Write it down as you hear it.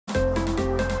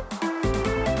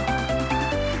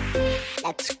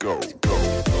Let's go.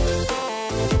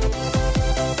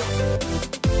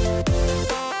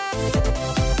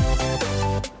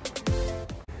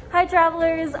 Hi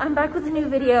travelers, I'm back with a new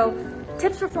video,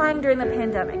 tips for flying during the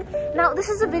pandemic. Now this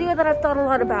is a video that I've thought a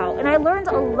lot about and I learned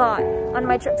a lot on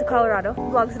my trip to Colorado,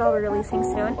 vlogs that I'll be releasing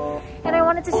soon, and I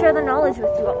wanted to share the knowledge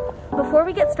with you all. Before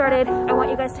we get started, I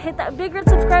want you guys to hit that big red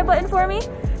subscribe button for me.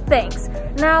 Thanks.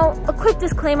 Now, a quick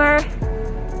disclaimer,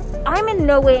 I'm in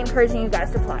no way encouraging you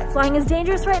guys to fly. Flying is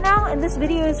dangerous right now, and this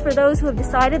video is for those who have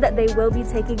decided that they will be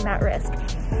taking that risk.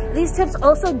 These tips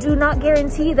also do not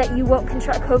guarantee that you won't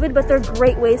contract COVID, but they're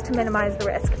great ways to minimize the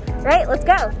risk. Right, let's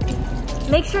go.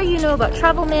 Make sure you know about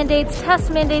travel mandates,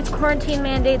 test mandates, quarantine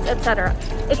mandates, etc.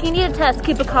 If you need a test,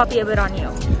 keep a copy of it on you.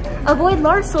 Avoid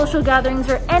large social gatherings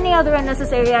or any other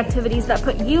unnecessary activities that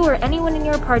put you or anyone in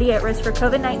your party at risk for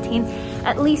COVID-19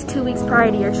 at least 2 weeks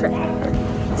prior to your trip.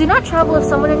 Do not travel if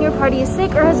someone in your party is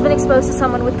sick or has been exposed to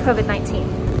someone with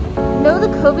COVID-19. Know the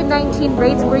COVID-19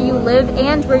 rates where you live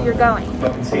and where you're going.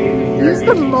 Use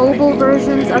the mobile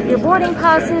versions of your boarding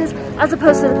passes as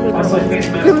opposed to the paper ones.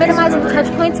 You're minimizing touch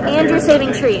points and you're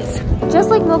saving trees. Just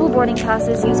like mobile boarding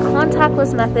passes, use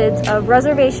contactless methods of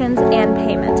reservations and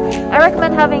payment. I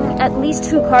recommend having at least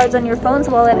 2 cards on your phone's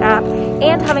wallet app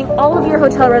and having all of your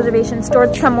hotel reservations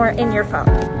stored somewhere in your phone.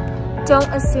 Don't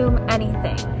assume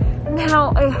anything.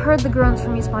 Now, I heard the groans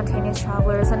from you spontaneous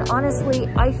travelers, and honestly,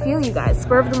 I feel you guys.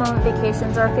 Spur of the moment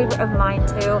vacations are a favorite of mine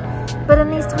too, but in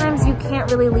these times, you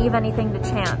can't really leave anything to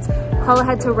chance. Call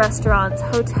ahead to restaurants,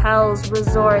 hotels,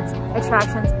 resorts,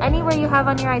 attractions, anywhere you have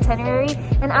on your itinerary,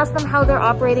 and ask them how they're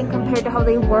operating compared to how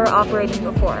they were operating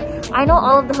before. I know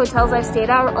all of the hotels I've stayed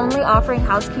at are only offering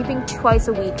housekeeping twice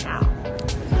a week now.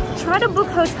 Try to book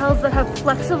hotels that have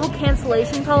flexible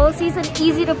cancellation policies and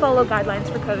easy to follow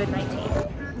guidelines for COVID-19.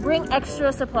 Bring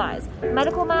extra supplies.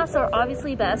 Medical masks are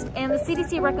obviously best, and the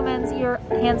CDC recommends your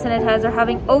hand sanitizer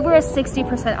having over a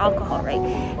 60% alcohol rate.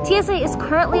 TSA is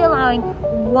currently allowing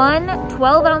one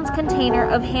 12-ounce container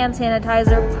of hand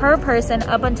sanitizer per person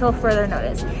up until further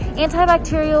notice.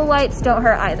 Antibacterial wipes don't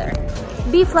hurt either.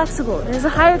 Be flexible. There's a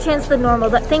higher chance than normal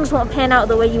that things won't pan out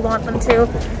the way you want them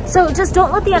to, so just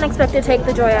don't let the unexpected take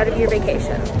the joy out of your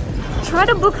vacation. Try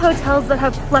to book hotels that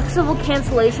have flexible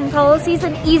cancellation policies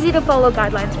and easy to follow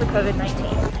guidelines for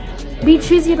COVID-19. Be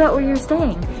choosy about where you're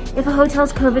staying. If a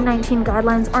hotel's COVID-19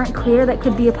 guidelines aren't clear, that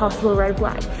could be a possible red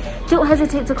flag. Don't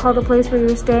hesitate to call the place where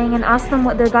you're staying and ask them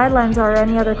what their guidelines are or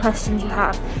any other questions you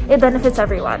have. It benefits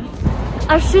everyone.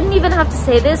 I shouldn't even have to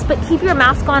say this, but keep your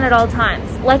mask on at all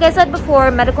times. Like I said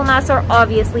before, medical masks are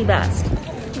obviously best.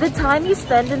 The time you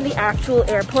spend in the actual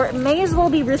airport may as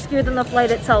well be riskier than the flight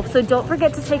itself, so don't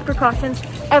forget to take precautions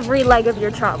every leg of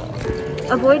your travel.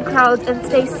 Avoid crowds and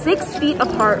stay 6 feet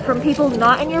apart from people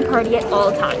not in your party at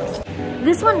all times.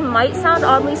 This one might sound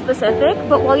oddly specific,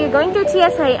 but while you're going through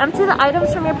TSA, empty the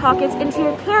items from your pockets into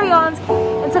your carry-ons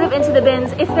instead of into the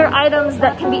bins if they're items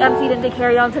that can be emptied into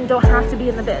carry-ons and don't have to be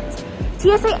in the bins.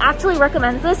 TSA actually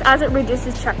recommends this as it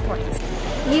reduces checkpoints.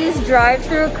 Use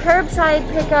drive-through, curbside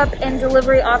pickup, and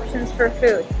delivery options for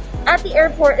food. At the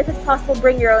airport, if it's possible,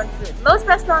 bring your own food. Most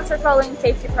restaurants are following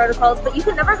safety protocols, but you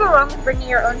can never go wrong with bringing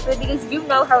your own food because you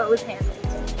know how it was handled.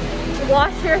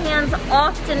 Wash your hands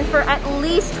often for at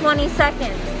least 20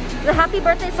 seconds. The happy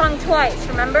birthday song twice,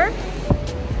 remember?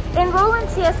 Enroll in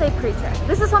TSA pre-check.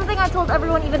 This is something I told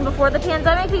everyone even before the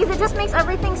pandemic because it just makes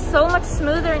everything so much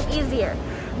smoother and easier.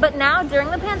 But now,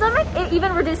 during the pandemic, it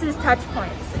even reduces touch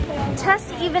points.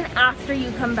 Test even after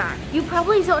you come back. You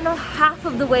probably don't know half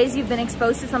of the ways you've been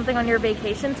exposed to something on your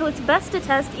vacation, so it's best to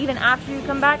test even after you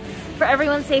come back for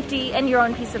everyone's safety and your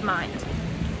own peace of mind.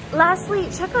 Lastly,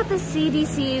 check out the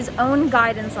CDC's own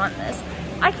guidance on this.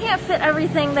 I can't fit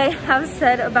everything they have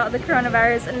said about the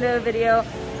coronavirus into a video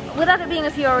without it being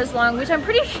a few hours long, which I'm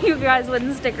pretty sure you guys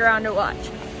wouldn't stick around to watch.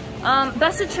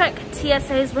 Best to check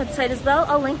TSA's website as well.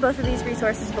 I'll link both of these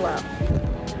resources below.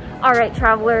 Alright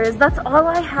travelers, that's all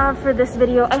I have for this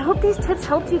video. I hope these tips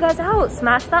helped you guys out.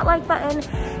 Smash that like button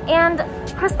and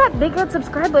press that big red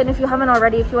subscribe button if you haven't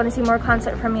already if you want to see more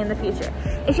content from me in the future.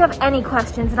 If you have any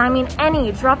questions, and I mean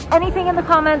any, drop anything in the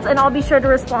comments and I'll be sure to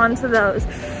respond to those.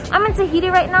 I'm in Tahiti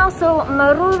right now, so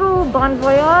maruru, bon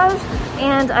voyage,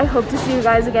 and I hope to see you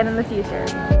guys again in the future.